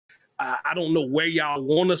I don't know where y'all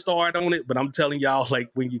want to start on it, but I'm telling y'all, like,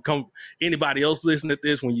 when you come, anybody else listen to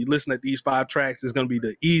this, when you listen to these 5 tracks, it's going to be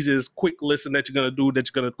the easiest, quick listen that you're going to do, that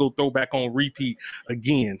you're going to go throw back on repeat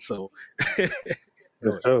again. So,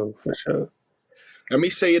 for sure. Let me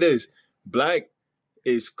say this. BlaQ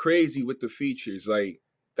is crazy with the features. Like,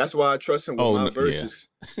 that's why I trust him with my verses.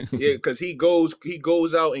 Yeah, because he goes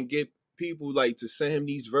out and get people like to send him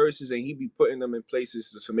these verses, and he be putting them in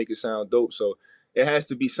places to make it sound dope. So it has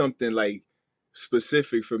to be something like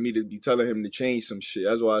specific for me to be telling him to change some shit.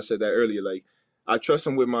 That's why I said that earlier. Like, I trust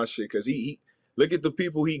him with my shit because he look at the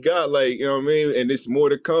people he got, like, you know what I mean? And it's more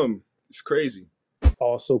to come. It's crazy.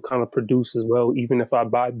 Also kind of produce as well. Even if I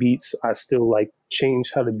buy beats, I still like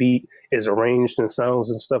change how the beat is arranged and sounds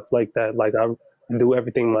and stuff like that. Like, I do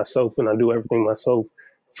everything myself, and I do everything myself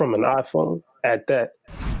from an iPhone at that.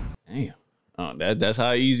 Damn. Oh, that's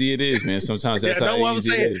how easy it is, man. Sometimes that's how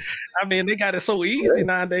easy it is. I mean, they got it so easy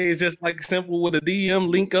nowadays. Just like simple with a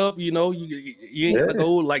DM link up. You know, you ain't gotta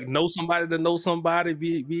go like know somebody to know somebody.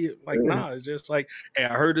 Be like, nah. It's just like, hey,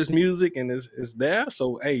 I heard this music and it's there.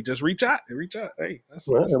 So hey, just reach out. Hey, that's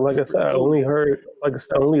like I said, cool.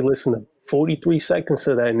 I only listened to 43 seconds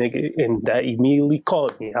of that nigga, and that immediately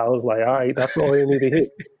caught me. I was like, all right, that's all I need to hit.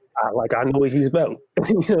 I know what he's about.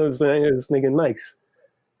 You know what I'm saying? This nigga nice.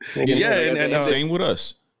 And same with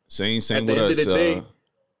us. Same with us.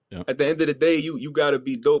 At the end of the day, you gotta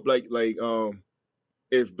be dope. Like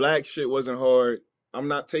if BlaQ shit wasn't hard, I'm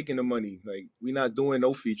not taking the money. Like, we not doing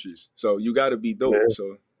no features. So you gotta be dope. Yeah.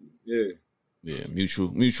 So yeah,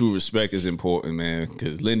 mutual respect is important, man.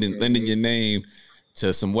 Because lending your name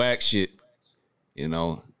to some whack shit, you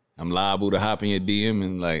know, I'm liable to hop in your DM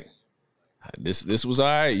and like, this was all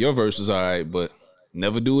right, your verse was all right, but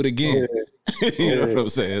never do it again. You know what I'm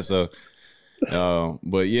saying? So,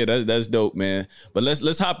 but yeah, that's dope, man. But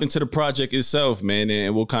let's hop into the project itself, man,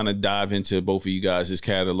 and we'll kind of dive into both of you guys'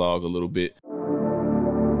 catalog a little bit.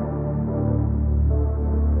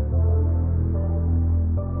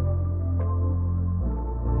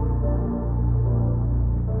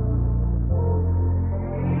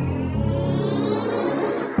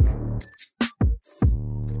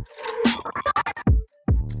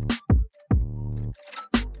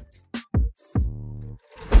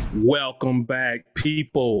 Welcome back,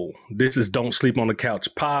 people. This is Don't Sleep on the Couch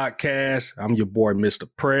podcast. I'm your boy, Mr.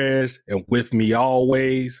 Prez, and with me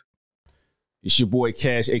always, it's your boy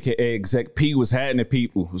Cash, aka Exec P. What's happening,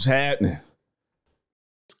 people? What's happening?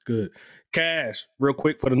 Good. Cash, real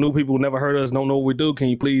quick, for the new people who never heard of us, don't know what we do, can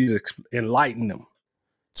you please enlighten them?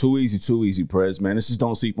 Too easy, Prez, man. This is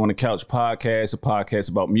Don't Sleep on the Couch podcast, a podcast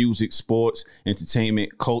about music, sports,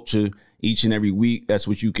 entertainment, culture, each and every week. That's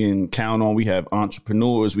what you can count on. We have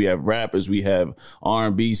entrepreneurs, we have rappers, we have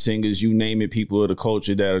R&B singers, you name it, people of the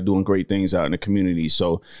culture that are doing great things out in the community.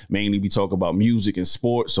 So mainly we talk about music and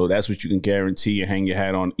sports. So that's what you can guarantee and hang your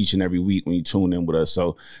hat on each and every week when you tune in with us.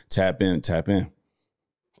 So tap in.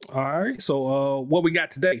 All right. So what we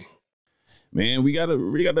got today? Man, we got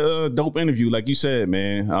a dope interview, like you said,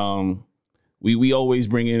 man. We always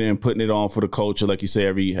bring in and putting it on for the culture, like you say,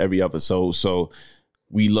 every episode. So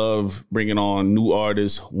we love bringing on new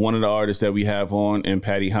artists. One of the artists that we have on, and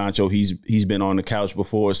Patty Honcho, he's been on the couch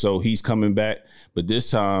before, so he's coming back. But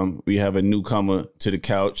this time we have a newcomer to the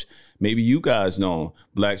couch. Maybe you guys know him,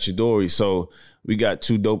 BlaQ Chidori. So we got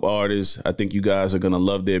 2 dope artists. I think you guys are gonna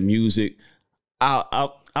love their music.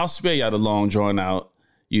 I'll spare y'all the long drawn out,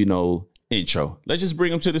 intro. Let's just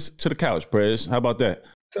bring them to the couch, Prez. How about that?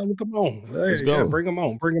 Tell them, come on. Let's go. Yeah, bring them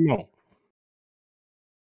on.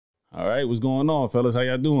 All right, what's going on, fellas? How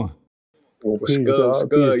y'all doing? What's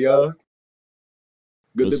good, y'all?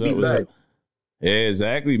 Good to be back. Yeah,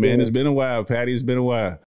 exactly, man. Yeah. It's been a while, Patty. It's been a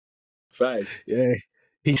while. Facts. Yeah.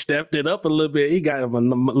 He stepped it up a little bit. He got him a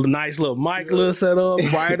nice little mic set up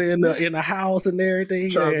right in the house and everything.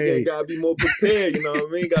 Gotta be more prepared, you know what I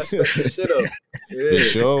mean? Gotta step the shit up.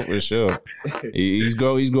 Yeah. For sure. He's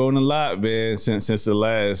grown a lot, man, since the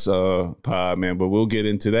last pod, man. But we'll get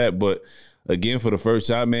into that. But again, for the first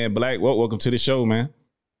time, man, BlaQ, welcome to the show, man.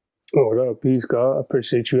 What up? Peace, God. I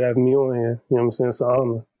appreciate you having me on here. You know what I'm saying? It's an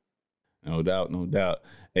honor. No doubt.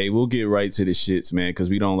 Hey, we'll get right to the shits, man, because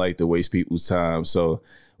we don't like to waste people's time. So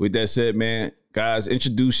with that said, man, guys,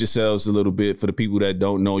 introduce yourselves a little bit for the people that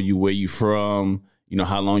don't know you, where you from,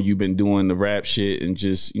 how long you've been doing the rap shit, and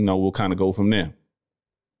just, we'll kind of go from there.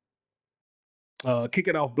 Kick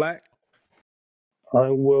it off, BlaQ. My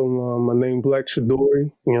name BlaQ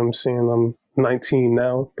Chidori. You know what I'm saying? I'm 19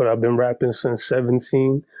 now, but I've been rapping since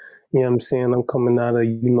 17. You know what I'm saying? I'm coming out of,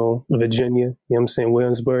 Virginia, you know what I'm saying?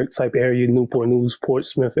 Williamsburg type area, Newport News,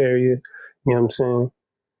 Portsmouth area. You know what I'm saying?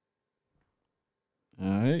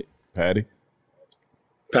 All right. Patty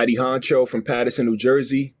Honcho from Paterson, New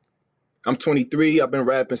Jersey. I'm 23. I've been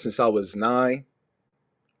rapping since I was 9.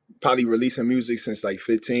 Probably releasing music since like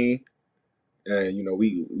 15. And you know,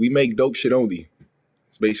 we make dope shit only.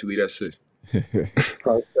 It's basically that's it.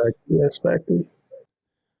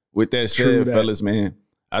 With that said, fellas, man,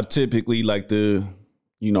 I typically like to,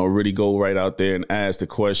 you know, really go right out there and ask the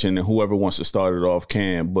question, and whoever wants to start it off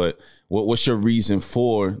can. But what's your reason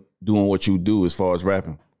for doing what you do as far as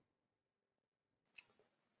rapping?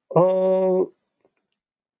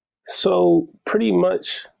 So pretty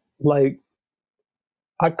much like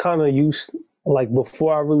I kind of used, like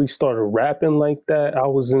before I really started rapping like that, I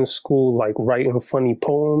was in school like writing funny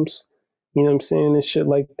poems, you know what I'm saying, and shit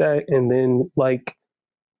like that. And then like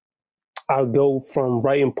I'd go from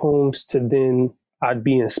writing poems to then I'd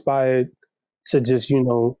be inspired to just, you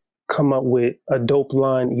know, come up with a dope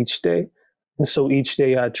line each day. And so each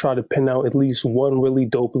day I'd try to pin out at least one really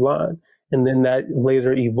dope line. And then that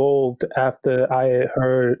later evolved after I had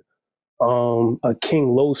heard a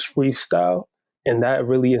King Los freestyle. And that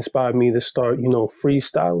really inspired me to start, you know,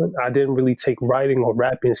 freestyling. I didn't really take writing or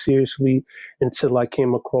rapping seriously until I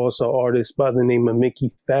came across an artist by the name of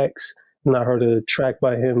Mickey Fax. And I heard a track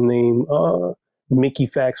by him named Mickey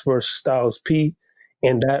Fax versus Styles P.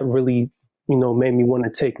 And that really, you know, made me want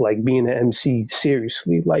to take like being an MC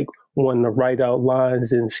seriously, like wanting to write out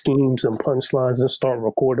lines and schemes and punchlines and start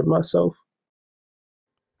recording myself.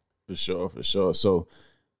 For sure. So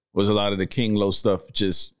was a lot of the King Lo stuff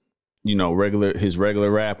just, you know, his regular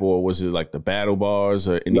rap, or was it like the battle bars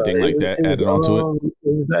or anything like that added onto it?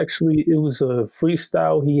 It was a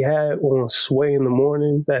freestyle he had on Sway in the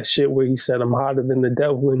Morning. That shit where he said, "I'm hotter than the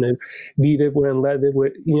devil," and the beat it and leather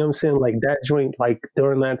with, you know what I'm saying? Like that joint, like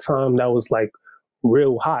during that time, that was like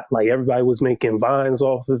real hot. Like everybody was making vines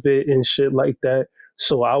off of it and shit like that.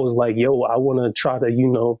 So I was like, yo, I want to try to, you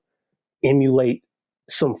know, emulate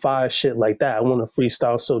some fire shit like that. I want to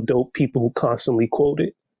freestyle so dope people constantly quote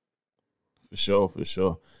it. For sure.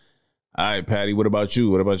 All right, Patty, what about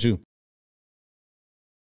you?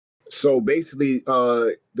 So basically,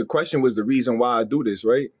 the question was the reason why I do this,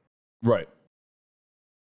 right? Right.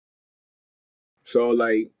 So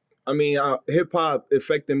like, I mean, hip hop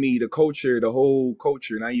affected me, the whole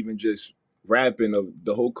culture, not even just rapping.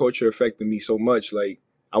 The whole culture affected me so much. Like,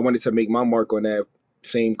 I wanted to make my mark on that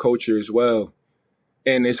same culture as well.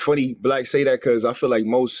 And it's funny, BlaQ say that because I feel like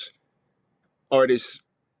most artists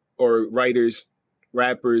or writers,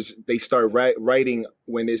 rappers, they start writing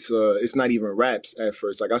when it's not even raps at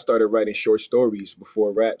first. Like I started writing short stories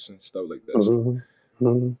before raps and stuff like that.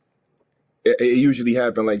 So it usually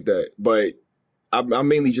happened like that. But I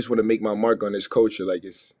mainly just want to make my mark on this culture. Like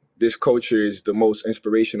this culture is the most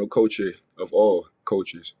inspirational culture of all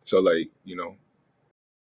cultures. So like, you know.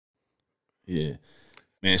 Yeah.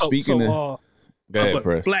 Man, speaking of... Go ahead,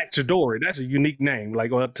 Press. BlaQ Chidori, that's a unique name.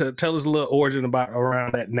 Like, tell us a little origin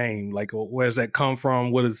around that name. Like, where's that come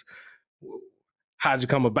from? How'd you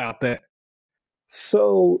come about that?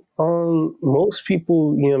 So, most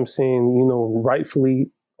people, you know what I'm saying, you know,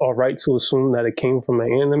 rightfully are right to assume that it came from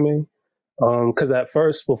an anime. Because at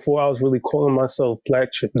first, before I was really calling myself BlaQ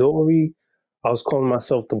Chidori, I was calling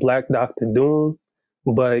myself the Black Dr. Doom.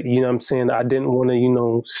 But, you know what I'm saying, I didn't want to, you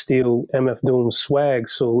know, steal MF Doom's swag.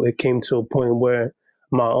 So it came to a point where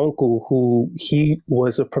my uncle, he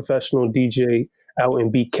was a professional DJ out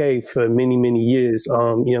in BK for many, many years. You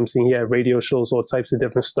know what I'm saying? He had radio shows, all types of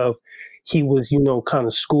different stuff. He was, you know, kind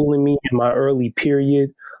of schooling me in my early period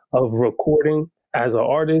of recording as an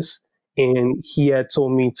artist. And he had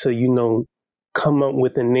told me to, you know, come up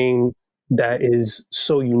with a name that is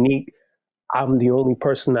so unique. I'm the only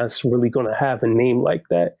person that's really going to have a name like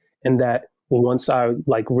that. And that once I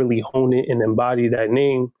like really hone it and embody that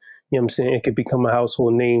name, you know what I'm saying, it could become a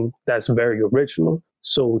household name that's very original.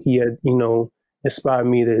 So he had, you know, inspired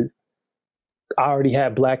me to, I already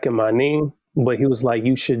had Black in my name, but he was like,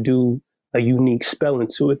 you should do a unique spelling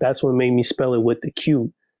to it. That's what made me spell it with the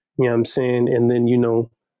Q, you know what I'm saying? And then, you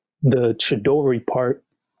know, the Chidori part,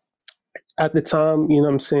 at the time, you know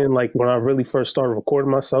what I'm saying, like when I really first started recording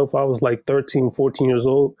myself, I was like 13, 14 years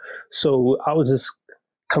old. So I was just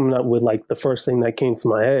coming up with like the first thing that came to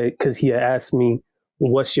my head because he had asked me,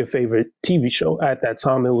 what's your favorite TV show? At that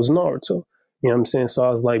time, it was Naruto. You know what I'm saying? So I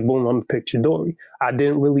was like, boom, I'm going to pick Chidori. I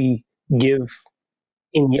didn't really give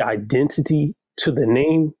any identity to the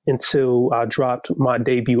name until I dropped my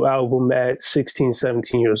debut album at 16,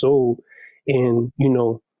 17 years old. And, you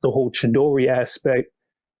know, the whole Chidori aspect,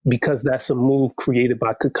 because that's a move created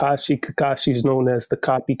by Kakashi. Kakashi is known as the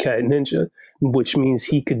copycat ninja, which means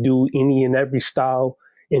he could do any and every style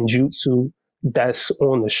and jutsu that's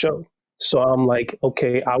on the show. So I'm like,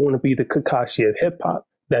 okay, I want to be the Kakashi of hip hop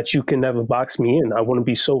that you can never box me in. I want to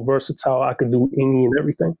be so versatile. I can do any and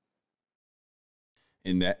everything.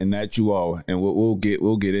 And that you are, and we'll get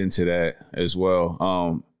into that as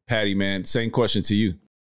well. Patty, man, same question to you.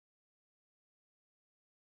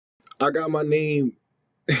 I got my name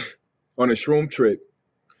on a shroom trip.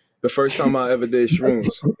 The first time I ever did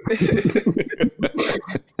shrooms.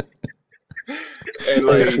 And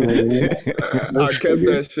like I kept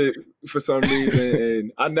that shit for some reason,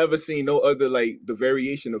 and I never seen no other, like the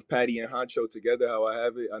variation of Patty and Honcho together how I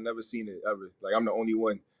have it. I never seen it ever. Like I'm the only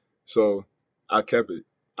one, so I kept it.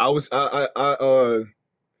 I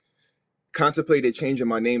contemplated changing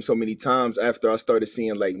my name so many times after I started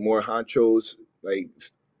seeing like more Honchos, like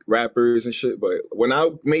rappers and shit. But when I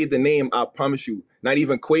made the name, I promise you, not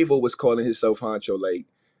even Quavo was calling himself Honcho. Like,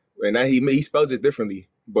 and he spells it differently.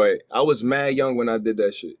 But I was mad young when I did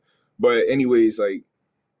that shit. But anyways, like,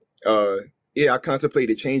 yeah, I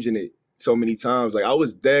contemplated changing it so many times. Like, I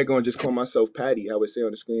was dead gonna just call myself Patty. I would say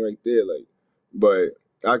on the screen right there. Like, but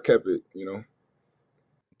I kept it, you know.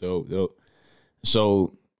 Dope.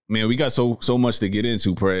 So, man, we got so much to get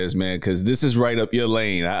into, Prez, man, because this is right up your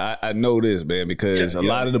lane. I know this, man, because a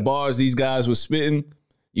lot of the bars these guys were spitting,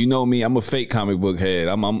 you know me, I'm a fake comic book head.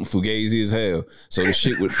 I'm fugazi as hell. So the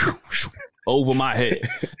shit would over my head.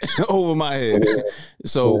 Over my head.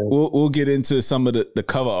 So we'll get into some of the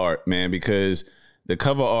cover art, man, because the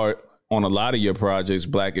cover art on a lot of your projects,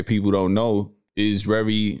 BlaQ, if people don't know, is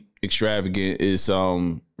very extravagant, is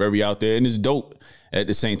very out there, and it's dope. At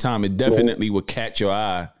the same time, it definitely would catch your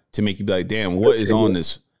eye to make you be like, damn, what is on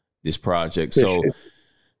this project? So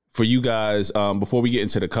for you guys, before we get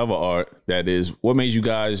into the cover art, that is, what made you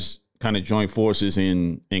guys kind of join forces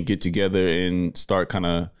and get together and start kind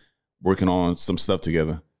of working on some stuff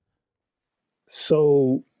together?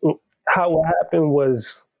 So how it happened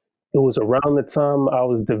was, it was around the time I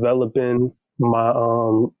was developing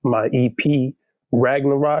my EP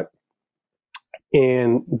Ragnarok.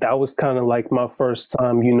 And that was kind of like my first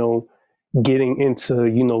time, you know, getting into,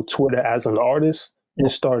 you know, Twitter as an artist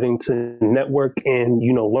and starting to network and,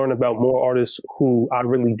 you know, learn about more artists who I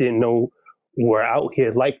really didn't know were out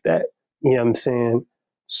here like that. You know what I'm saying?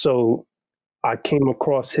 So I came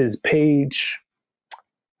across his page,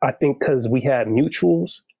 I think because we had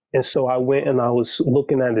mutuals. And so I went and I was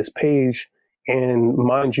looking at his page, and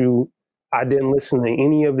mind you, I didn't listen to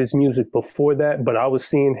any of his music before that, but I was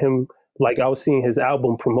seeing him, like I was seeing his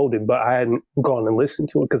album promoted, but I hadn't gone and listened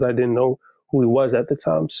to it because I didn't know who he was at the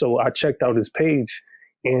time. So I checked out his page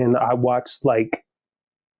and I watched like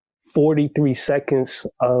 43 seconds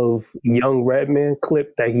of Young Redman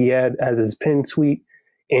clip that he had as his pin tweet.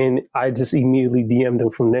 And I just immediately DM'd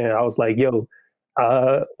him from there. I was like, yo,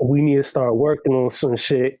 we need to start working on some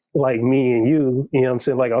shit like me and you. You know what I'm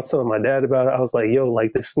saying? Like I was telling my dad about it. I was like, yo,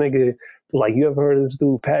 like this nigga, like you ever heard of this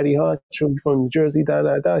dude, Patty Honcho from New Jersey, da.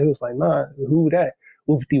 He was like, nah, who that?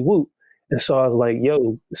 Whoop-de-whoop. And so I was like,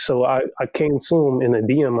 yo, so I came to him in a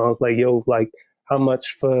DM. I was like, yo, like how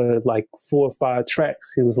much for like 4 or 5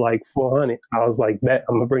 tracks? He was like 400. I was like, bet,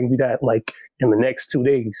 I'm gonna bring you that like in the next 2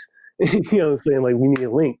 days. You know what I'm saying? Like we need a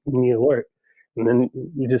link, we need to work. And then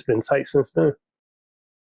we just been tight since then.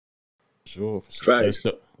 Sure. Facts.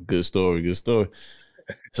 Good story. So,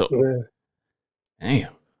 damn.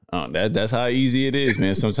 That's how easy it is,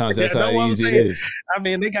 man. Sometimes that's how easy it is. I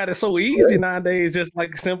mean, they got it so easy nowadays. Just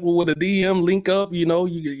like simple with a DM link up. You know,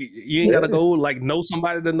 you ain't gotta go like know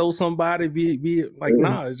somebody to know somebody. Be like,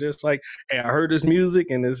 nah. It's just like, hey, I heard this music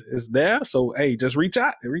and it's there. So hey, just reach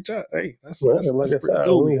out. Hey, that's like I said,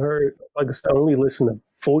 cool. I only listened to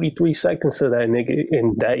 43 seconds of that nigga,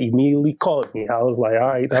 and that immediately called me. I was like, all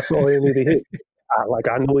right, that's all I need to hit.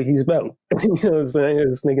 I know what he's about. You know what I'm saying?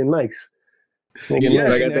 This nigga nice.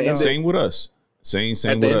 Like same with us. Same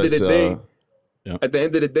at the with end us. Of the day, at the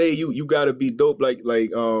end of the day, you gotta be dope. Like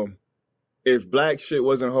if BlaQ shit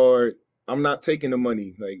wasn't hard, I'm not taking the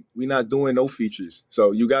money. Like we not doing no features.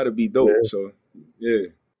 So you gotta be dope. Yeah. So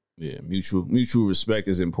yeah. Mutual respect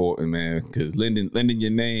is important, man. Because lending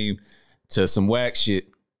your name to some whack shit,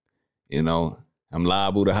 you know, I'm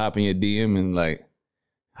liable to hop in your DM and like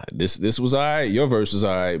this was all right. Your verse was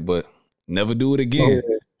all right, but never do it again.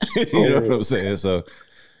 You know what I'm saying? So,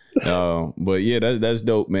 but yeah, that's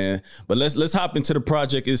dope, man. But let's hop into the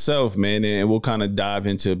project itself, man, and we'll kind of dive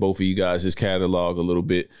into both of you guys' catalog a little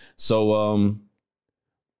bit. So,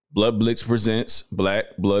 Bloodblix Presents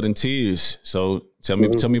BlaQ Blood and Tears. So tell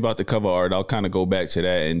me about the cover art. I'll kind of go back to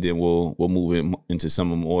that, and then we'll move into some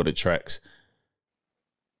more of the tracks.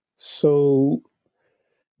 So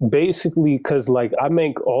Basically, because like I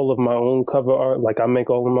make all of my own cover art. Like I make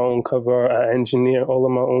all of my own cover art. I engineer all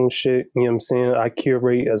of my own shit. You know what I'm saying? I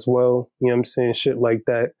curate as well. You know what I'm saying? Shit like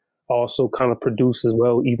that. Also kind of produce as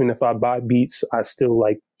well. Even if I buy beats, I still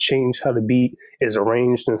like change how the beat is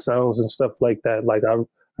arranged and sounds and stuff like that. Like I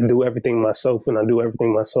do everything myself, and I do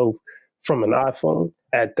everything myself from an iPhone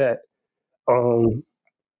at that.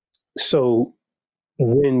 So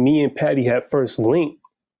when me and Patty had first linked,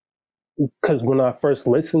 because when I first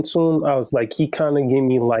listened to him, I was like, he kind of gave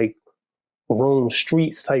me like Rome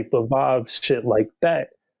Streets type of vibes, shit like that.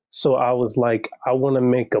 So I was like, I want to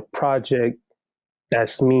make a project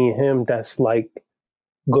that's me and him that's like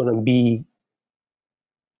gonna be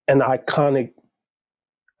an iconic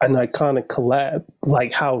collab,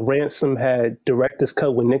 like how Ransom had director's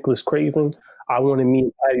cut with Nicholas Craven. I wanted me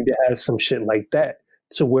and Patty to have some shit like that,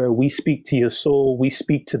 to where we speak to your soul, we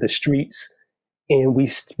speak to the streets, and we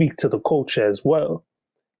speak to the culture as well.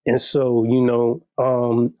 And so, you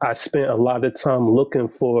know, I spent a lot of time looking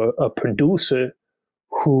for a producer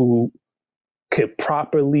who could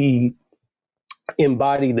properly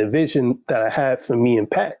embody the vision that I had for me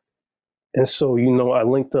and Pat. And so, you know, I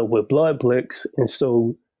linked up with Bloodblix. And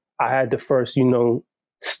so I had to first, you know,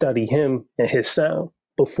 study him and his sound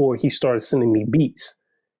before he started sending me beats.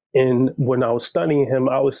 And when I was studying him,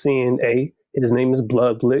 I was seeing A, his name is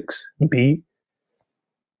Bloodblix. B,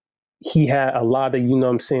 he had a lot of, you know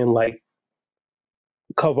what I'm saying, like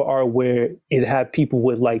cover art where it had people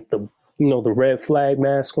with like the, you know, the red flag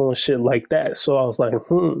mask on, shit like that. So I was like,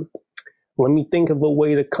 let me think of a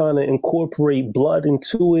way to kind of incorporate blood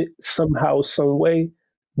into it somehow, some way,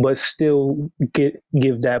 but still give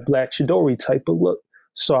that BlaQ Chidori type of look.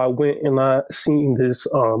 So I went and I seen this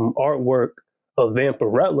artwork of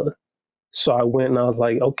Vampirella. So I went and I was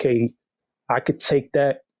like, okay, I could take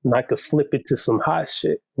that and I could flip it to some hot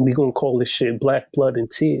shit. We gonna call this shit Black Blood and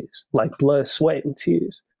Tears, like blood, sweat, and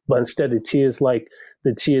tears. But instead of tears like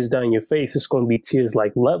the tears down your face, it's gonna be tears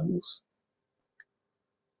like levels.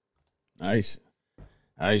 Nice,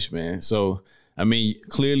 man. So, I mean,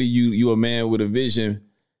 clearly you a man with a vision,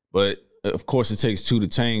 but of course it takes two to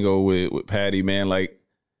tango with Patty, man. Like,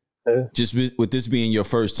 just with this being your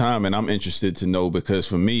first time, and I'm interested to know, because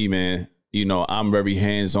for me, man, you know, I'm very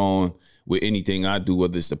hands-on with anything I do,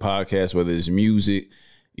 whether it's the podcast, whether it's music,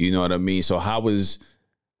 you know what I mean? So how was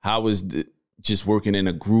just working in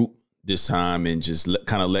a group this time and just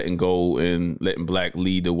kind of letting go and letting BlaQ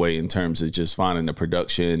lead the way in terms of just finding the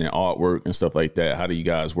production and artwork and stuff like that? How do you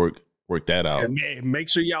guys work that out? And make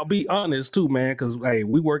sure y'all be honest too, man, because hey,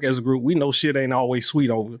 we work as a group. We know shit ain't always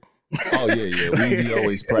sweet over. Oh yeah. We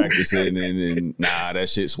always practicing and nah, that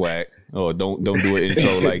shit's whack. Oh, don't do an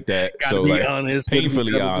intro like that. So like honest,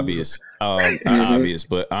 painfully obvious, obvious,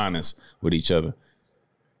 but honest with each other.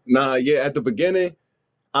 Nah, yeah. At the beginning,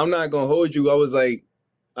 I'm not gonna hold you. I was like,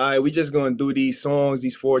 all right, we just gonna do these songs,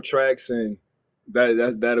 these 4 tracks, and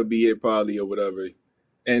that'll be it probably or whatever.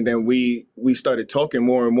 And then we started talking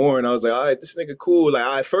more and more, and I was like, all right, this nigga cool.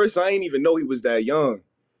 Like at first, I didn't even know he was that young.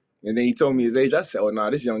 And then he told me his age. I said, oh,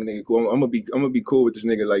 nah, this young nigga cool. I'm gonna be cool with this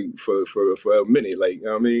nigga like for a minute. Like, you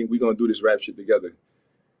know what I mean? We gonna do this rap shit together.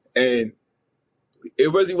 And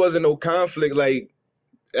it really wasn't no conflict, like,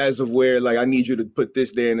 as of where, like, I need you to put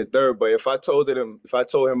this there in the third. But if I told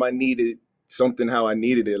him I needed something how I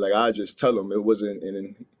needed it, like, I just tell him. It wasn't,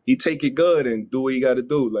 and he take it good and do what he gotta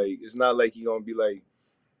do. Like, it's not like he gonna be like,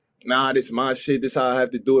 nah, this my shit, this how I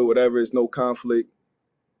have to do it, whatever. It's no conflict.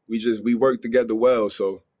 We work together well,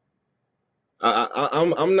 so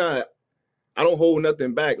I'm not, I don't hold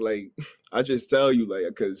nothing back. Like, I just tell you, like,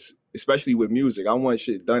 because especially with music, I want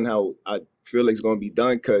shit done how I feel like it's gonna be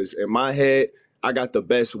done. Because in my head, I got the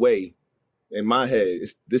best way. In my head,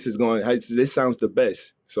 this sounds the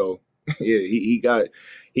best. So yeah,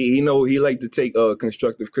 he know he like to take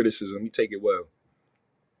constructive criticism. He take it well.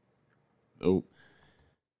 Oh,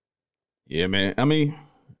 yeah, man. I mean,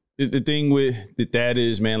 the thing with that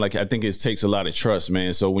is, man, like, I think it takes a lot of trust,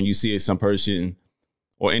 man. So when you see some person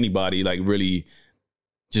or anybody like really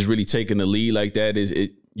taking the lead like that,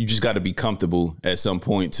 you just got to be comfortable at some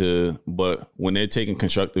point but when they're taking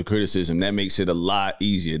constructive criticism, that makes it a lot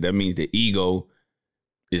easier. That means the ego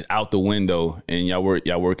is out the window and y'all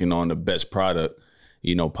working on the best product,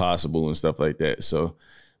 you know, possible and stuff like that. So,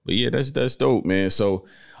 but yeah, that's dope, man. So,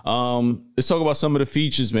 let's talk about some of the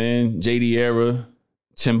features, man. JD Era,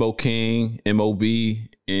 Timbo King, M.O.B,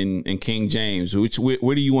 and King James. Where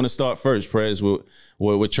do you want to start first, Prez?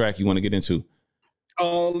 What track you want to get into?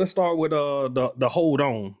 Let's start with the Hold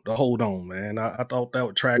On, man. I thought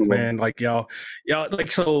that track, man, like y'all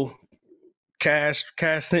like, so Cash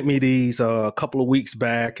sent me these a couple of weeks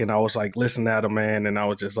back, and I was like, listen at them, man. And I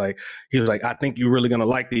was just like, he was like, I think you're really gonna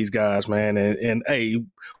like these guys, man. And hey,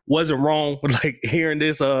 wasn't wrong with like hearing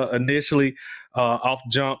this initially off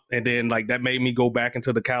jump, and then like that made me go back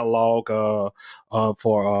into the catalog for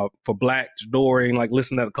BlaQ Chidori and like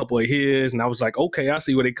listen to a couple of his, and I was like, okay, I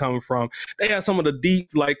see where they coming from. They have some of the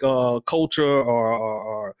deep like culture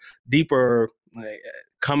or deeper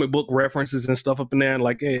comic book references and stuff up in there.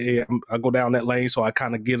 Like, hey, I go down that lane, so I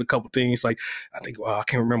kind of get a couple things. Like, I think I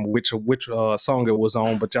can't remember which song it was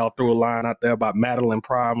on, but y'all threw a line out there about Madeline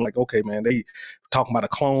Pryor. I'm like, okay, man, they talking about a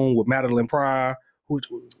clone with Madeline Pryor.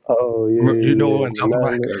 Oh yeah, you know what I'm talking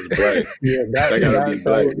about? Yeah, that gotta be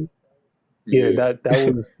BlaQ.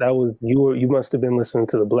 That was you must have been listening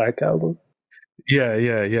to the BlaQ album. Yeah.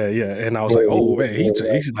 And I was like, oh man,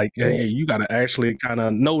 he's like, hey, you got to actually kind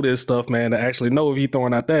of know this stuff, man, to actually know if you're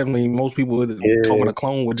throwing out that. I mean, most people would talking a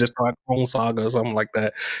clone would just try Clone Saga or something like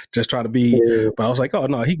that, just try to be. But I was like, oh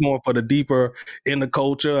no, he going for the deeper in the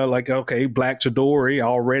culture. Like, okay, BlaQ Chidori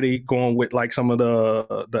already going with like some of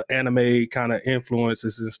the anime kind of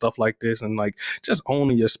influences and stuff like this, and like just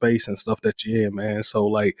owning your space and stuff that you're in, man. So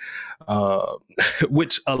like,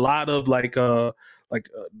 which a lot of like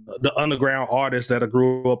the underground artists that I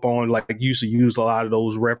grew up on, like used to use a lot of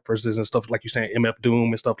those references and stuff, like you saying MF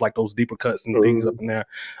Doom and stuff like those deeper cuts and things up in there.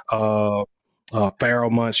 Pharaoh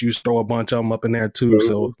Munch used to throw a bunch of them up in there too.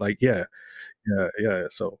 So like, yeah.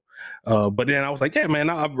 So, but then I was like, yeah, man,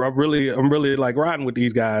 I'm really like riding with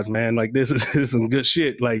these guys, man. Like this is some good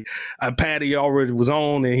shit. Like Patty already was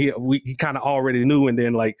on, and he kind of already knew, and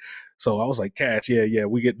then like. So I was like, Cash, yeah,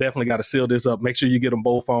 we definitely got to seal this up. Make sure you get them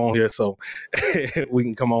both on here so we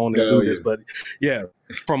can come on and do this. But yeah,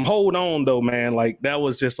 from Hold On though, man, like that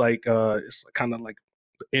was just like it's kind of like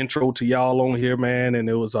the intro to y'all on here, man. And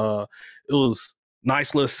it was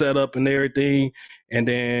nice little setup and everything. And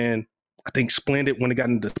then I think Splendid, when it got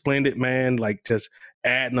into Splendid, man, like just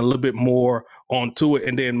adding a little bit more onto it.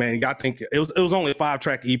 And then, man, I think it was only a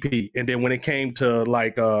 5-track EP. And then when it came to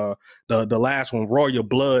like the last one, Royal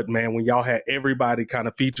Blood, man, when y'all had everybody kind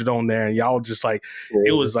of featured on there, and y'all just like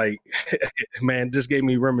it was like, man, just gave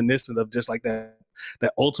me reminiscent of just like that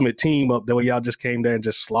ultimate team up there where y'all just came there and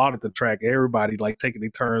just slaughtered the track. Everybody like taking their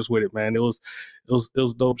turns with it, man. It was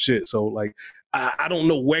dope shit. So like I don't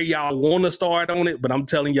know where y'all want to start on it, but I'm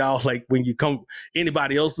telling y'all, like when you come,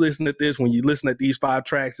 anybody else listen to this, when you listen to these 5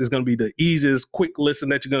 tracks, it's going to be the easiest, quick listen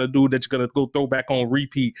that you're going to do, that you're going to go throw back on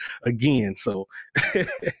repeat again. So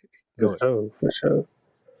for sure.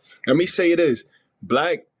 Let me say this.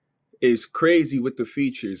 BlaQ is crazy with the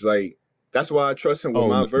features. Like, that's why I trust him with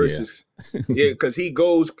my verses. Yeah, because he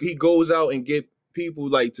goes out and get people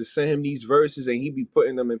like to send him these verses, and he be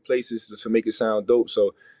putting them in places to make it sound dope.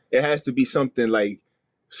 So it has to be something like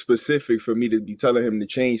specific for me to be telling him to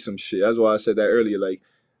change some shit. That's why I said that earlier. Like,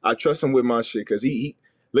 I trust him with my shit because he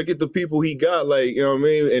look at the people he got, like, you know what I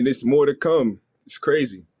mean? And it's more to come. It's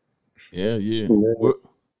crazy. Yeah.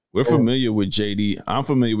 We're familiar with JD. I'm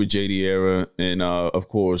familiar with JD Era and of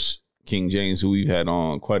course King James, who we've had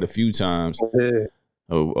on quite a few times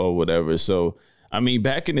or whatever. So I mean,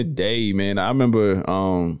 back in the day, man, I remember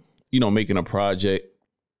making a project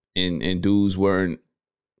and dudes weren't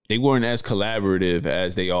as collaborative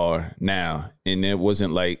as they are now. And it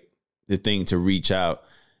wasn't like the thing to reach out,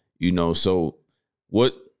 So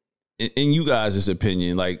what, in you guys'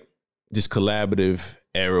 opinion, like this collaborative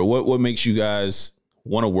era, what makes you guys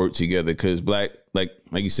want to work together? Because BlaQ, like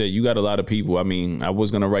you said, you got a lot of people. I mean, I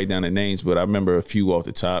was going to write down the names, but I remember a few off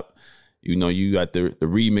the top. You got the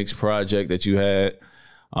remix project that you had.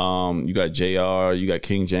 You got JR, you got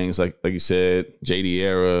King James, like you said, JD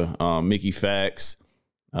Era, Mickey Fax.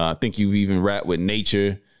 I think you've even rapped with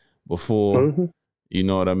Nature before. You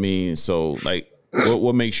know what I mean? So like,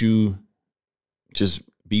 what makes you just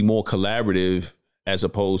be more collaborative as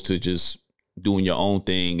opposed to just doing your own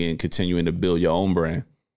thing and continuing to build your own brand?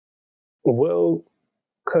 Well,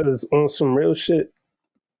 because on some real shit,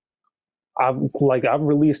 I've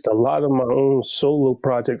released a lot of my own solo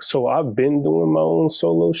projects. So I've been doing my own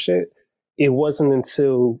solo shit. It wasn't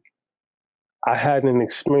until I had an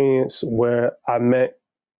experience where I met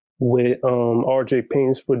with RJ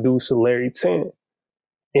Payne's producer, Larry Tan.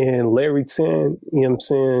 And Larry Tan, you know what I'm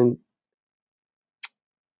saying,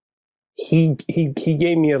 he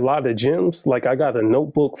gave me a lot of gems. Like I got a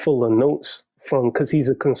notebook full of notes because he's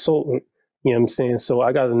a consultant, you know what I'm saying? So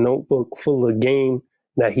I got a notebook full of game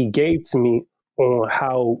that he gave to me on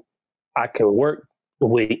how I can work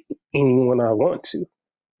with anyone I want to.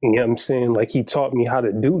 You know what I'm saying? Like he taught me how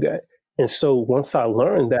to do that. And so once I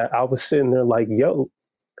learned that, I was sitting there like, yo,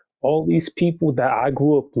 all these people that I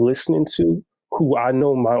grew up listening to who I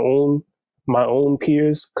know my own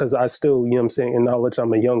peers, because I still, you know what I'm saying, acknowledge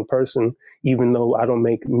I'm a young person, even though I don't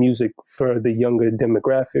make music for the younger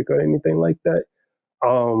demographic or anything like that. You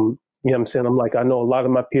know what I'm saying? I'm like, I know a lot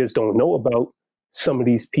of my peers don't know about some of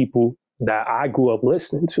these people that I grew up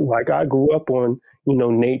listening to. Like I grew up on, you know,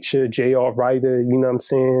 Nature, J.R. Ryder, you know what I'm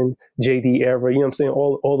saying, J.D. Era, you know what I'm saying,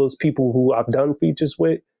 all those people who I've done features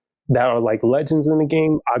with that are like legends in the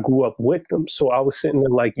game, I grew up with them. So I was sitting there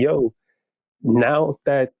like, yo, now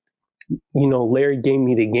that, you know, Larry gave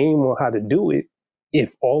me the game on how to do it,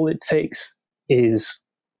 if all it takes is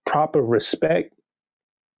proper respect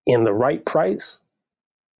and the right price,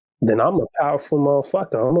 then I'm a powerful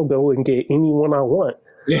motherfucker. I'm gonna go and get anyone I want.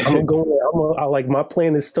 I'm gonna go. I like, my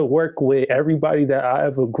plan is to work with everybody that I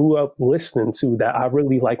ever grew up listening to that I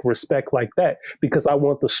really like respect like that, because I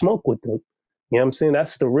want to smoke with them. You know what I'm saying?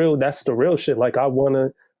 That's the real shit. Like I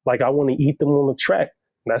wanna eat them on the track.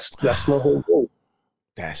 That's my whole goal.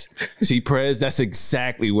 See, Prez, that's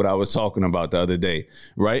exactly what I was talking about the other day,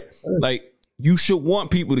 right? Like you should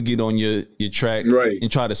want people to get on your track, right,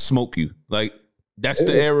 and try to smoke you. Like that's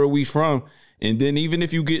the era we from. And then even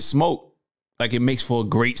if you get smoked, like it makes for a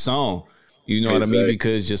great song. You know what I mean?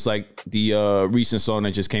 Because just like the recent song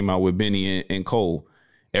that just came out with Benny and Cole,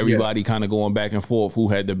 everybody kind of going back and forth who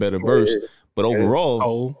had the better verse. But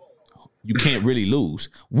overall, you can't really lose.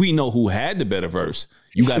 We know who had the better verse.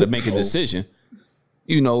 You got to make a decision.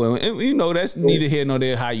 You know, and you know, that's neither here nor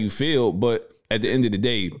there how you feel. But at the end of the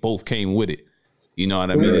day, both came with it. You know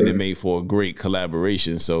what I mean? And it made for a great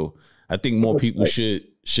collaboration. So I think more people should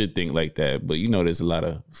think like that. But you know, there's a lot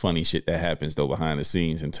of funny shit that happens though behind the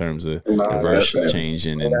scenes in terms of the verse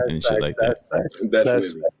changing and shit like that.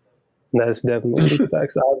 That's definitely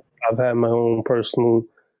facts. I've had my own personal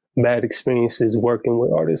bad experiences working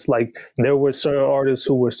with artists. Like there were certain artists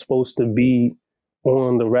who were supposed to be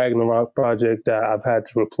on the Ragnarok project that I've had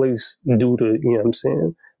to replace due to, you know what I'm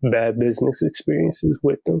saying, bad business experiences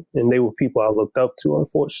with them. And they were people I looked up to,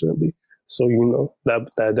 unfortunately. So, you know,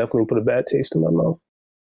 that definitely put a bad taste in my mouth.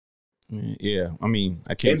 Yeah, I mean,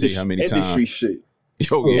 I can't tell you how many times. Industry shit.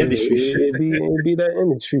 Yo, yeah, industry shit. It'd be that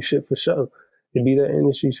industry shit for sure. It'd be that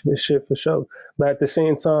industry shit for sure. But at the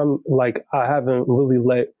same time, like, I haven't really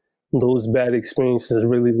let those bad experiences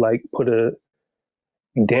really, like, put a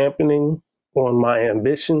dampening on my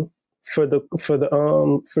ambition for the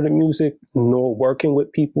music, nor working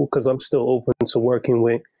with people, because I'm still open to working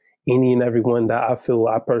with any and everyone that I feel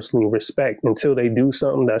I personally respect. Until they do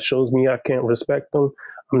something that shows me I can't respect them,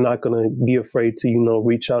 I'm not going to be afraid to, you know,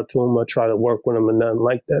 reach out to them or try to work with them and nothing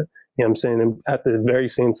like that. You know what I'm saying? And at the very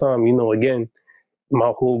same time, you know, again,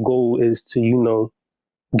 my whole goal is to, you know,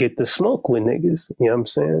 get to smoke with niggas. You know what I'm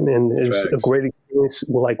saying? And it's a great experience,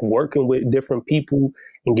 like, working with different people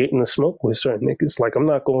and getting to smoke with certain niggas. Like, I'm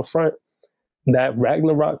not going front. That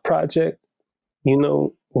Ragnarok project, you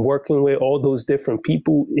know, working with all those different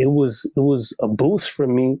people, it was a boost for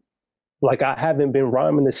me. Like, I haven't been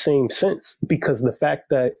rhyming the same since, because the fact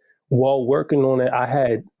that while working on it, I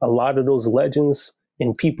had a lot of those legends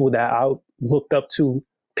and people that I looked up to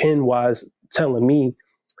pen-wise telling me,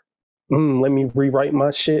 let me rewrite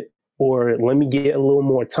my shit, or let me get a little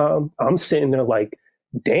more time. I'm sitting there like,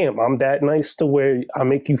 damn, I'm that nice to where I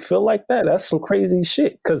make you feel like that? That's some crazy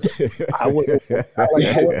shit. Because I wasn't thinking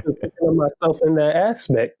of myself in that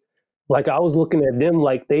aspect. Like, I was looking at them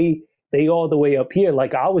like they all the way up here.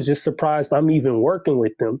 Like, I was just surprised I'm even working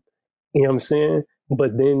with them. You know what I'm saying?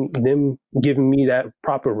 But then them giving me that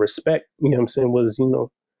proper respect, you know what I'm saying, was, you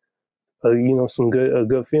know, a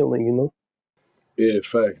good feeling, you know? Yeah,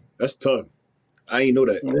 fact. That's tough. I ain't know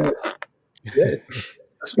that. Yeah.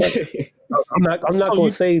 That's right. I'm not gonna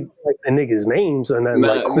say like the niggas' names or nothing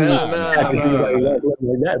like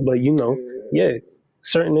that, but you know, yeah,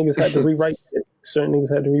 certain niggas had to rewrite shit. Certain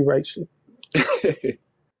niggas had to rewrite shit.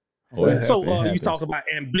 So you talk about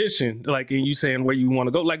ambition, like, and you saying where you want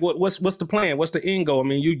to go. Like, what's the plan? What's the end goal? I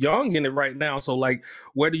mean, you young in it right now, so like,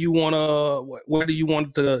 where do you want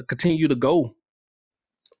to continue to go?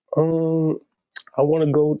 I want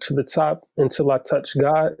to go to the top until I touch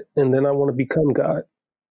God, and then I want to become God.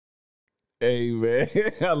 Hey, man,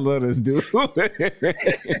 I love this dude. Like, that's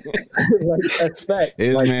fact.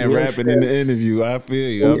 This like, man rapping in the interview. I feel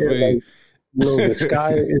you. I feel you. Like, you know, the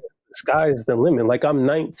sky is the limit. Like, I'm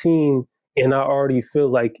 19 and I already feel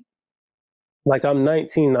like I'm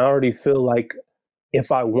 19. I already feel like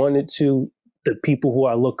if I wanted to, the people who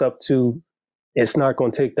I look up to, it's not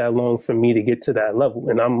going to take that long for me to get to that level.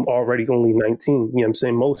 And I'm already only 19. You know what I'm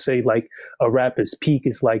saying? Most say like a rapper's peak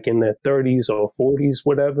is like in their 30s or 40s,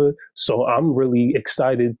 whatever. So I'm really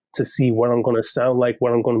excited to see what I'm going to sound like,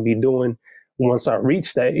 what I'm going to be doing once I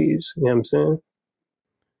reach that age. You know what I'm saying?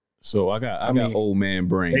 So I got old man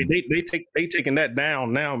brain. They taking that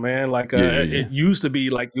down now, man. Like it used to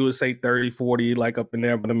be like you would say 30, 40, like up in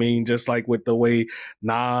there. But I mean, just like with the way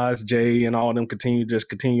Nas, Jay, and all them continue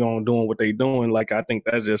on doing what they doing. Like I think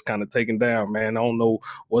that's just kind of taken down, man. I don't know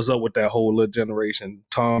what's up with that whole little generation.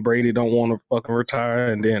 Tom Brady don't want to fucking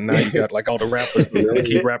retire, and then now you got like all the rappers that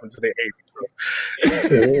keep rapping to their 80s.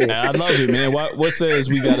 So. I love it, man. What says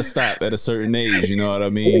we got to stop at a certain age? You know what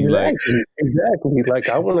I mean? Exactly. Like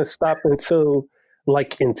I want to stop until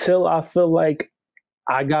I feel like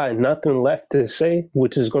I got nothing left to say,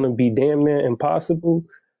 which is going to be damn near impossible.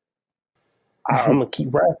 I'm gonna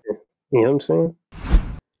keep rapping. You know what I'm saying?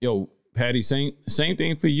 Yo, Patty, same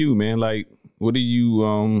thing for you, man. Like, what are you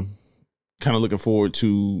kind of looking forward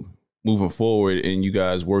to moving forward, and you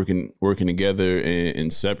guys working together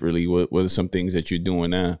and separately? What are some things that you're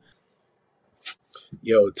doing now?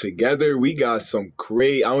 Yo, together we got some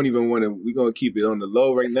great. I don't even want to. We're gonna keep it on the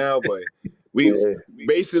low right now, but we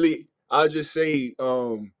basically, I'll just say,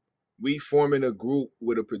 we forming a group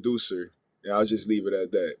with a producer. Yeah, I'll just leave it at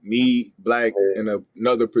that. Me, BlaQ, and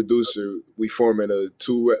another producer. We forming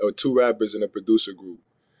two rappers in a producer group,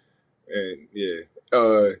 and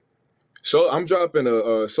so I'm dropping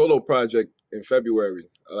a solo project in February,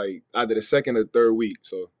 like either the second or third week.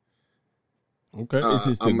 So, okay, is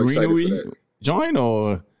this the Greenery joint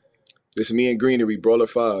or? This me and Greenery, Brawler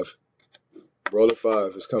 5. Brawler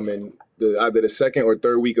 5 is coming either the second or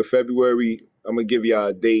third week of February. I'm gonna give y'all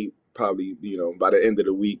a date, probably by the end of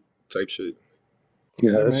the week type shit.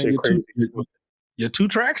 Yeah, that shit crazy. Your 2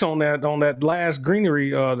 tracks on that last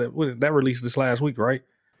Greenery that released this last week, right?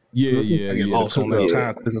 Yeah. I get lost on that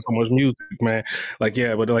time. This is so much music, man.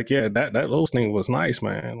 That those things was nice,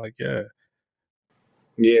 man.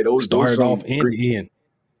 Those started off in the end.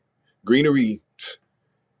 Greenery,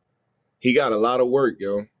 he got a lot of work,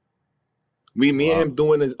 yo. Me and him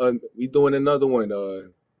doing another one.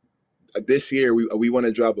 This year we want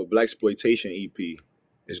to drop a blaxploitation EP.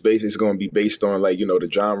 It's going to be based on the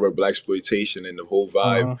genre of blaxploitation and the whole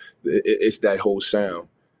vibe. It's that whole sound.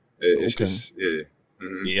 It's just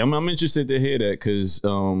Yeah, I'm interested to hear that because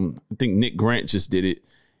I think Nick Grant just did it,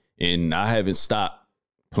 and I haven't stopped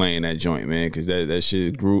playing that joint, man, because that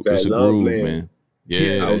shit groove. It's a groove, man.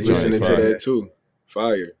 Yeah, I was listening to that too.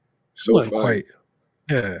 Fire, so fire. Quite.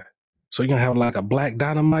 Yeah. So you're gonna have like a Black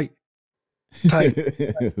Dynamite type.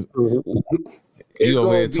 You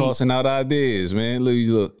over here tossing out ideas, man.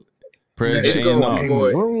 Look. It's gonna be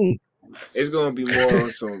more. It's gonna be more on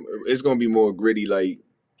some. It's gonna be more gritty,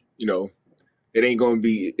 it ain't gonna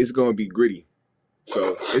be. It's gonna be gritty.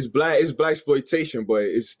 So it's blaxploitation, but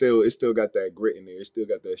it's still got that grit in there. It still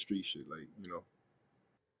got that street shit,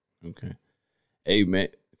 Okay. Hey man,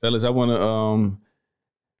 fellas, I want to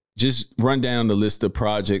just run down the list of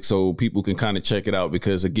projects so people can kind of check it out,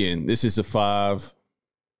 because again, this is a 4-track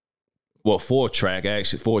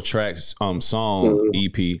song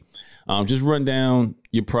EP. Just run down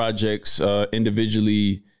your projects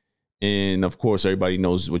individually. And of course, everybody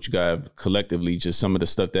knows what you got collectively, just some of the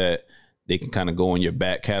stuff that they can kind of go on your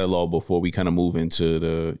back catalog before we kind of move into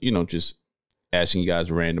the, just asking you guys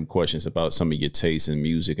random questions about some of your tastes in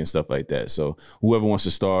music and stuff like that. So whoever wants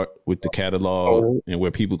to start with the catalog and where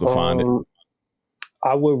people can find it.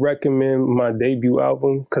 I would recommend my debut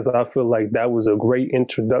album because I feel like that was a great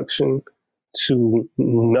introduction to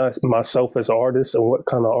myself as an artist and what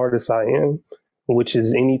kind of artist I am, which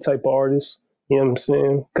is any type of artist. You know what I'm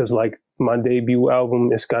saying? Because my debut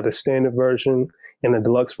album, it's got a standard version and a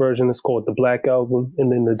deluxe version. It's called the BlaQ Album. And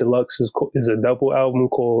then the deluxe is a double album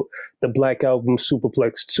called the BlaQ Album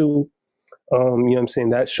Superplex 2. You know what I'm saying?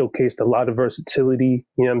 That showcased a lot of versatility.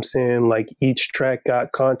 You know what I'm saying? Each track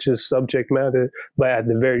got conscious subject matter, but at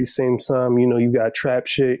the very same time, you got trap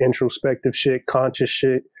shit, introspective shit, conscious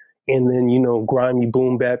shit, and then, grimy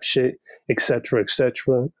boom bap shit, etc.,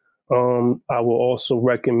 etc. I will also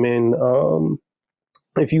recommend,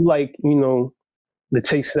 if you like, the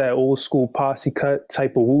taste of that old school posse cut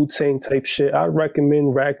type of Wu-Tang type shit, I'd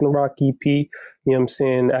recommend Ragnarok EP. You know what I'm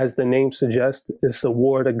saying? As the name suggests, it's a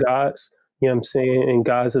war of the gods. You know what I'm saying? And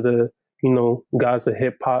gods of gods of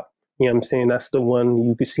hip hop. You know what I'm saying? That's the one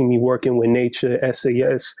you can see me working with Nature,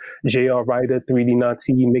 SAS, JR Ryder, 3D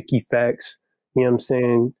Nazi, Mickey Fax. You know what I'm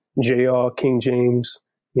saying? JR, King James.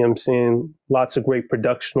 You know what I'm saying? Lots of great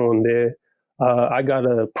production on there. I got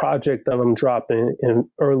a project that I'm dropping in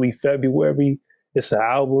early February. It's an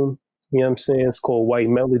album. You know what I'm saying? It's called White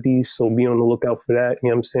Melodies. So be on the lookout for that. You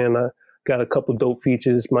know what I'm saying? I got a couple dope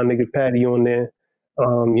features. My nigga Patty on there. You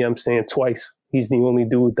know what I'm saying? Twice. He's the only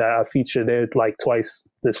dude that I feature there, twice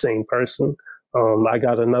the same person. I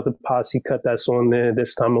got another posse cut that's on there.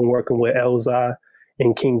 This time I'm working with Elzai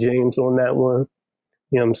and King James on that one.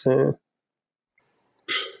 You know what I'm saying?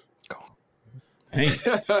 Hey,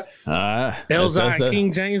 Elzai and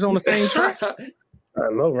King James on the same track. I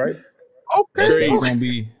know, right? Okay,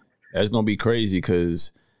 that's gonna be crazy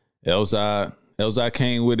because Elzai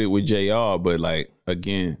came with it with JR, but like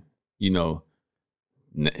again, you know,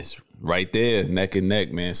 it's right there, neck and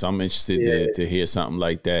neck, man. So I'm interested to hear something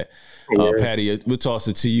like that. Patty, we'll toss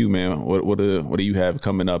it to you, man. What do you have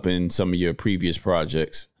coming up in some of your previous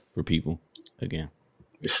projects for people? Again,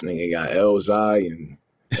 this nigga got Elzai and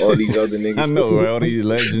all these other niggas. I know, right? All these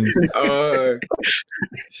legends.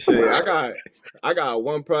 Shit, I got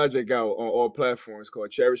one project out on all platforms called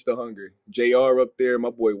Cherish the Hunger. JR up there, my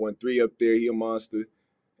boy 1-3 up there, he a monster.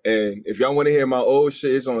 And if y'all want to hear my old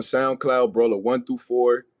shit, it's on SoundCloud, Brawler 1 through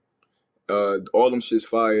 4. All them shit's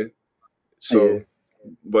fire. So,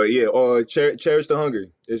 but yeah, Cherish the Hunger.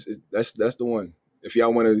 That's the one. If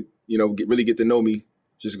y'all want to, you know, really get to know me,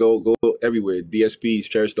 just go everywhere. DSPs,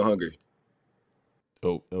 Cherish the Hunger.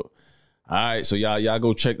 Oh. All right, so y'all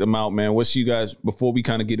go check them out, man. What's you guys before we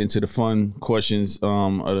kind of get into the fun questions,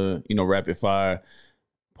 rapid fire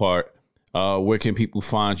part? Where can people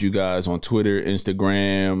find you guys on Twitter,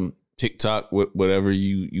 Instagram, TikTok, whatever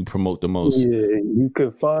you promote the most? Yeah, you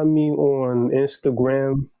can find me on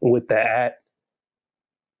Instagram with the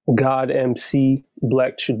 @GodMC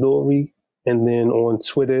BlaQ Chidori, and then on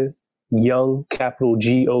Twitter, Young God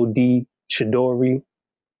Chidori.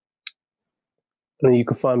 And you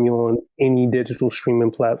can find me on any digital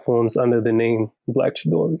streaming platforms under the name BlaQ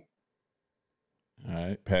Chidori. All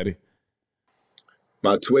right, Patty.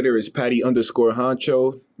 My Twitter is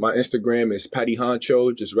Patty_Honcho. My Instagram is Patty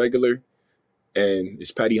Honcho, just regular. And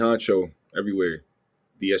it's Patty Honcho everywhere.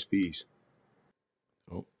 DSPs.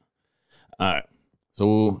 Oh. All right. So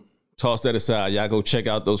we'll toss that aside. Y'all go check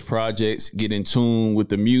out those projects, get in tune with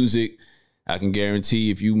the music. I can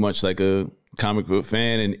guarantee if you much like a comic book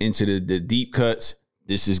fan and into the deep cuts,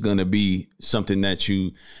 this is gonna be something that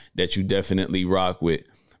you definitely rock with.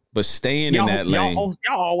 But staying in that lane, y'all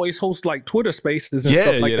always host like Twitter Spaces and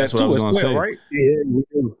stuff like that that's what too, I was gonna say. right? Yeah, we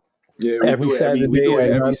do. Yeah, we do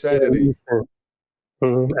it every Saturday.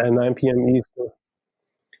 At 9 p.m. Eastern.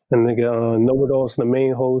 And nigga, Know It All's the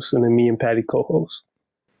main host, and then me and Patty co-host.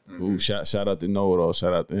 Ooh, shout out to Know It All.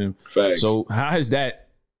 Shout out to him. Facts. So how has that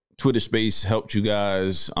Twitter space helped you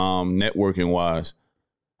guys networking wise?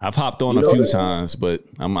 I've hopped on a few times, but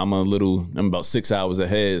I'm about 6 hours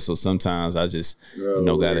ahead, so sometimes I just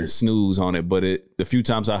gotta snooze on it. But the few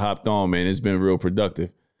times I hopped on, man, it's been real productive.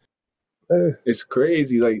 It's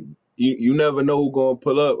crazy. Like you never know who's gonna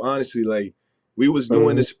pull up. Honestly, like we was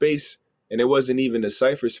doing the space, and it wasn't even a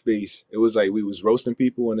cypher space. It was like we was roasting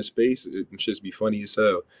people in the space. It just be funny as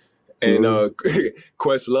hell. And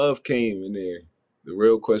Questlove came in there. The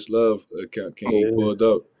real Questlove account came. He pulled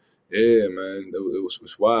up. Yeah, man, it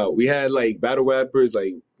was wild. We had like battle rappers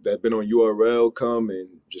like that been on URL come and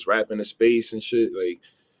just rap in the space and shit. Like,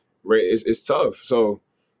 it's tough. So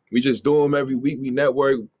we just do them every week. We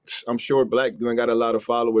network. I'm sure BlaQ done got a lot of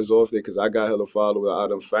followers off there because I got hella followers. I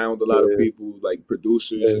done found a lot of people like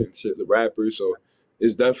producers and shit, the rappers. So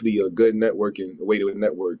it's definitely a good networking way to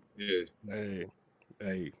network. Yeah.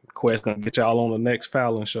 Hey, Quest gonna get y'all on the next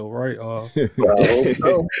Fallon show, right? I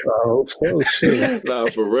hope so. Shit. Nah,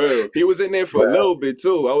 for real. He was in there for a little bit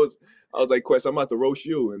too. I was like, Quest, I'm about to roast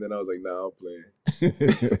you, and then I was like, nah, I'm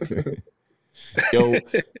playing. Yo,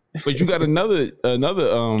 but you got another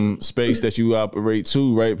space that you operate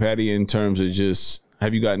too, right, Patty? In terms of just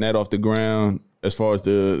have you gotten that off the ground as far as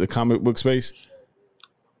the comic book space?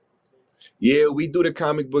 Yeah, we do the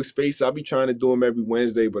comic book space. I'll be trying to do them every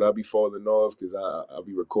Wednesday, but I'll be falling off because I'll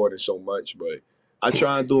be recording so much. But I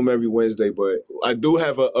try and do them every Wednesday. But I do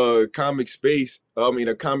have a comic space.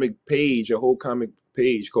 A comic page, a whole comic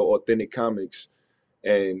page called Authentic Comics.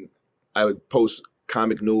 And I would post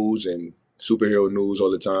comic news and superhero news all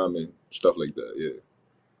the time and stuff like that,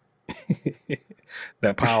 yeah.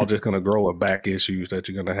 That pile just gonna grow with back issues that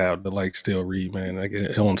you're gonna have to like still read, man. Like,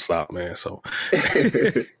 it won't stop, man. So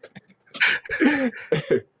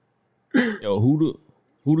Yo, who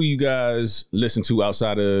do you guys listen to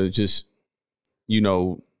outside of just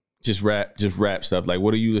rap stuff? Like,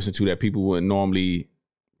 what do you listen to that people wouldn't normally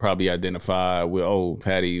probably identify with? Oh,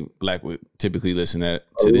 Patty BlaQ would typically listen to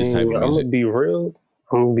this type of music. I'm gonna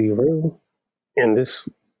be real, and this,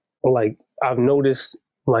 like, I've noticed,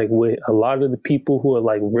 like, with a lot of the people who are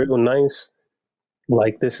like real nice,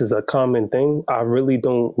 like, this is a common thing. I really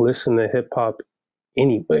don't listen to hip hop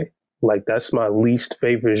anyway. Like, that's my least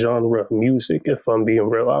favorite genre of music, if I'm being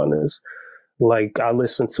real honest. Like, I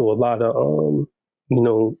listen to a lot of,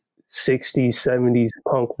 60s, 70s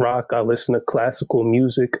punk rock. I listen to classical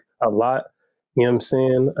music a lot. You know what I'm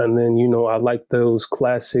saying? And then, you know, I like those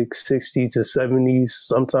classic 60s to 70s,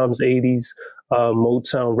 sometimes 80s,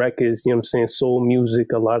 Motown records, you know what I'm saying? Soul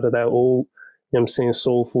music, a lot of that old, you know what I'm saying,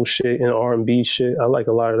 soulful shit and R&B shit. I like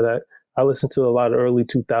a lot of that. I listen to a lot of early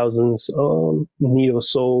 2000s neo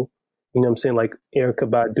soul, you know what I'm saying, like Erykah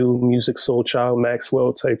Badu, Music Soul Child,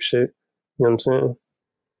 Maxwell type shit. You know what I'm saying?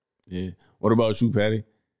 Yeah. What about you, Patty?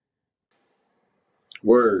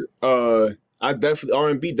 Word. I definitely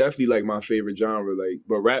R&B definitely like my favorite genre, like,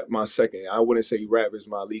 but rap my second. I wouldn't say rap is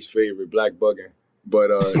my least favorite, black bugging.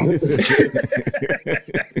 But R&B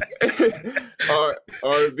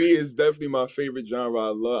is definitely my favorite genre.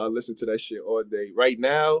 I listen to that shit all day. Right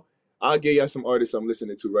now, I'll give y'all some artists I'm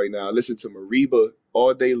listening to right now. I listen to Mariba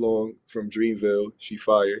all day long from Dreamville. She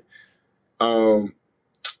fire.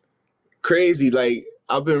 Crazy, like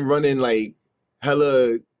I've been running like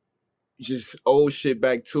hella just old shit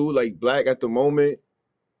back too, like black at the moment.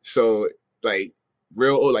 So like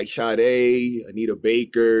real old, like Sade, Anita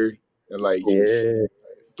Baker, and like just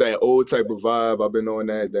that old type of vibe. I've been on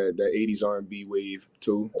that 80s R&B wave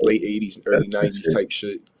too, late 80s, early 90s type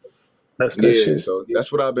shit. That's that shit. So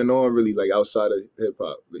that's what I've been on really, like outside of hip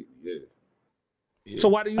hop. Yeah. So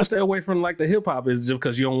why do you stay away from like the hip hop? Is it just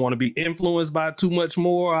because you don't want to be influenced by too much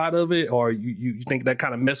more out of it, or you think that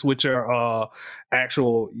kind of mess with your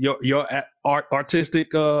actual your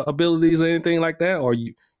artistic abilities or anything like that, or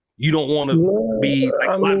you don't want to be like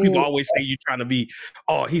a lot of people always say you're trying to be,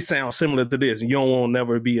 oh, he sounds similar to this, and you don't want to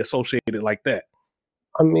never be associated like that.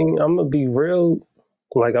 I mean, I'm gonna be real,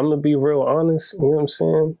 like I'm gonna be real honest. You know what I'm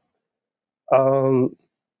saying?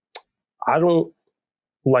 I don't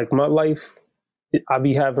like my life. I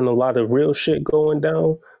be having a lot of real shit going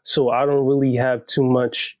down, so I don't really have too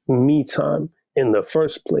much me time in the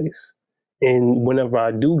first place. And whenever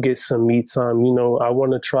I do get some me time, you know, I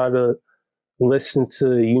want to try to listen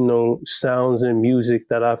to, you know, sounds and music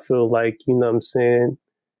that I feel like, you know what I'm saying,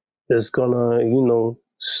 is gonna, you know,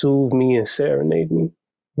 soothe me and serenade me. You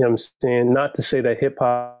know what I'm saying? Not to say that hip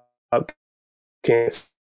hop can't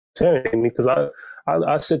serenade me, because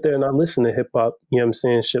I sit there and I listen to hip hop, you know what I'm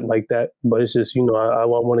saying, shit like that. But it's just, you know, I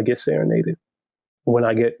want to get serenaded when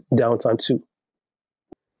I get downtime too.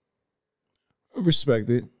 Respect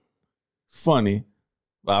it. Funny,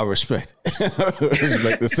 but I respect it.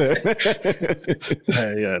 Respect the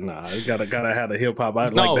Yeah, nah, you gotta have the hip hop.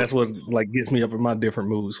 Like that's what like gets me up in my different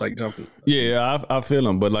moods, like jumping. Yeah, I feel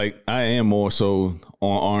them, but like I am more so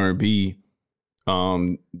on R&B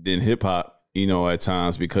than hip hop. You know, at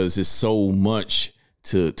times, because it's so much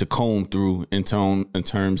to comb through in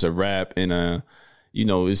terms of rap, and you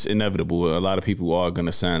know, it's inevitable. A lot of people are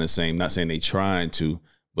gonna sound the same. Not saying they trying to,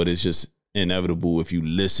 but it's just inevitable if you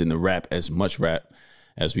listen to rap as much rap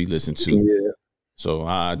as we listen to. Yeah. So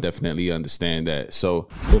I definitely understand that. So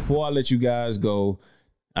before I let you guys go,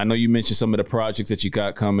 I know you mentioned some of the projects that you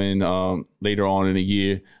got coming later on in the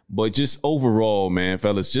year, but just overall, man,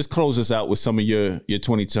 fellas, just close us out with some of your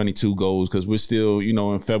 2022 goals, because we're still, you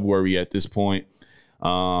know, in February at this point.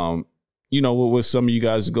 You know, what some of you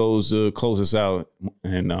guys' goals to close us out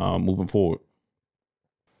and moving forward?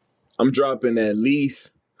 I'm dropping at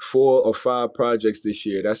least 4 or 5 projects this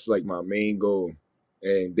year. That's like my main goal,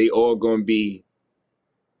 and they all gonna be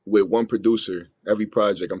with one producer. Every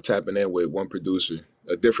project I'm tapping in with one producer.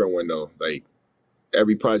 A different one though. Like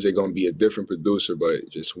every project gonna be a different producer, but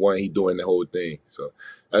just one, he doing the whole thing. So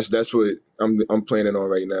that's what I'm planning on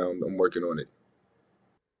right now. I'm working on it.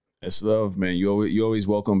 That's love, man. You always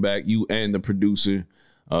welcome back. You and the producer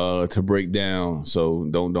to break down. So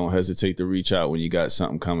don't hesitate to reach out when you got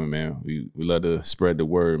something coming, man. We love to spread the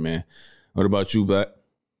word, man. What about you, BlaQ?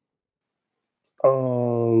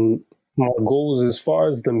 My goals as far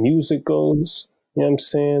as the music goes, you know what I'm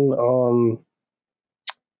saying?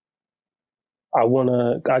 I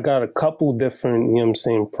got a couple different, you know what I'm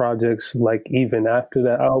saying, projects, like even after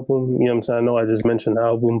the album, you know what I'm saying? I know I just mentioned the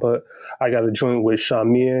album, but I got a joint with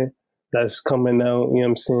Shamir that's coming out, you know what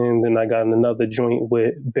I'm saying? Then I got another joint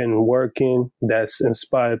with Been Working that's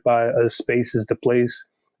inspired by A Space is the Place,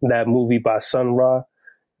 that movie by Sun Ra,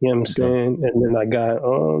 you know what I'm saying? And then I got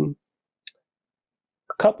a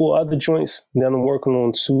couple other joints that I'm working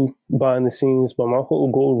on too behind the scenes, but my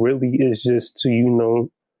whole goal really is just to, you know,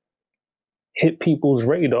 hit people's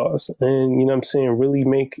radars and, you know what I'm saying, really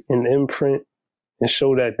make an imprint and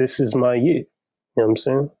show that this is my year. You know what I'm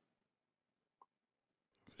saying?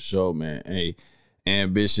 For sure, man. Hey,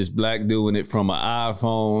 ambitious BlaQ doing it from an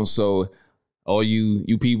iPhone. So all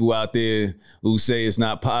you people out there who say it's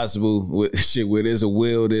not possible, with shit, where there's a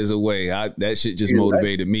will, there's a way. That shit just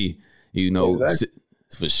motivated me. You know,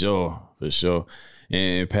 For sure, for sure.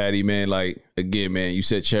 And Patty, man, like again, man, you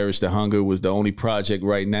said Cherish the Hunger was the only project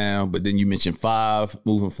right now, but then you mentioned 5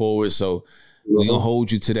 moving forward. So we gonna hold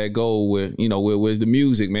you to that goal with, you know, where's the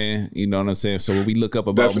music, man? You know what I'm saying? So when we look up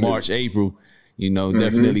about March, April, you know,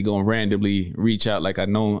 definitely gonna randomly reach out like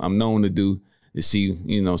I'm known to do to see,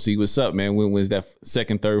 you know, see what's up, man. When's that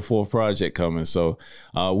 2nd, 3rd, 4th project coming? So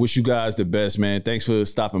wish you guys the best, man. Thanks for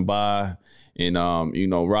stopping by and you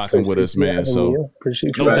know, rocking with us, man. So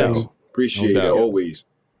appreciate you. No doubt. Appreciate it always.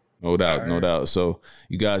 No doubt, no doubt. So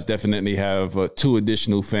you guys definitely have 2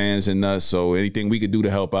 additional fans in us. So anything we could do to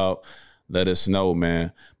help out, let us know,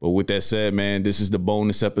 man. But with that said, man, this is the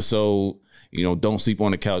bonus episode. You know, Don't Sleep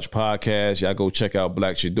on the Couch podcast. Y'all go check out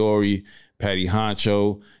BlaQ Chidori, Patty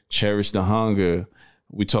Honcho, Cherish the Hunger.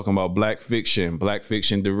 We talking about Black Fiction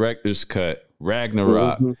Director's Cut,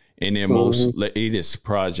 Ragnarok, and their most latest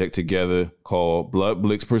project together called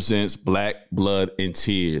Bloodblix Presents Black Blood and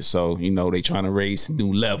Tears. So, you know, they trying to raise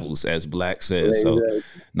new levels, as Black says. So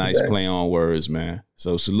nice play on words, man.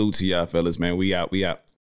 So salute to y'all fellas, man. We out.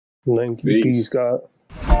 Thank you. Peace, God.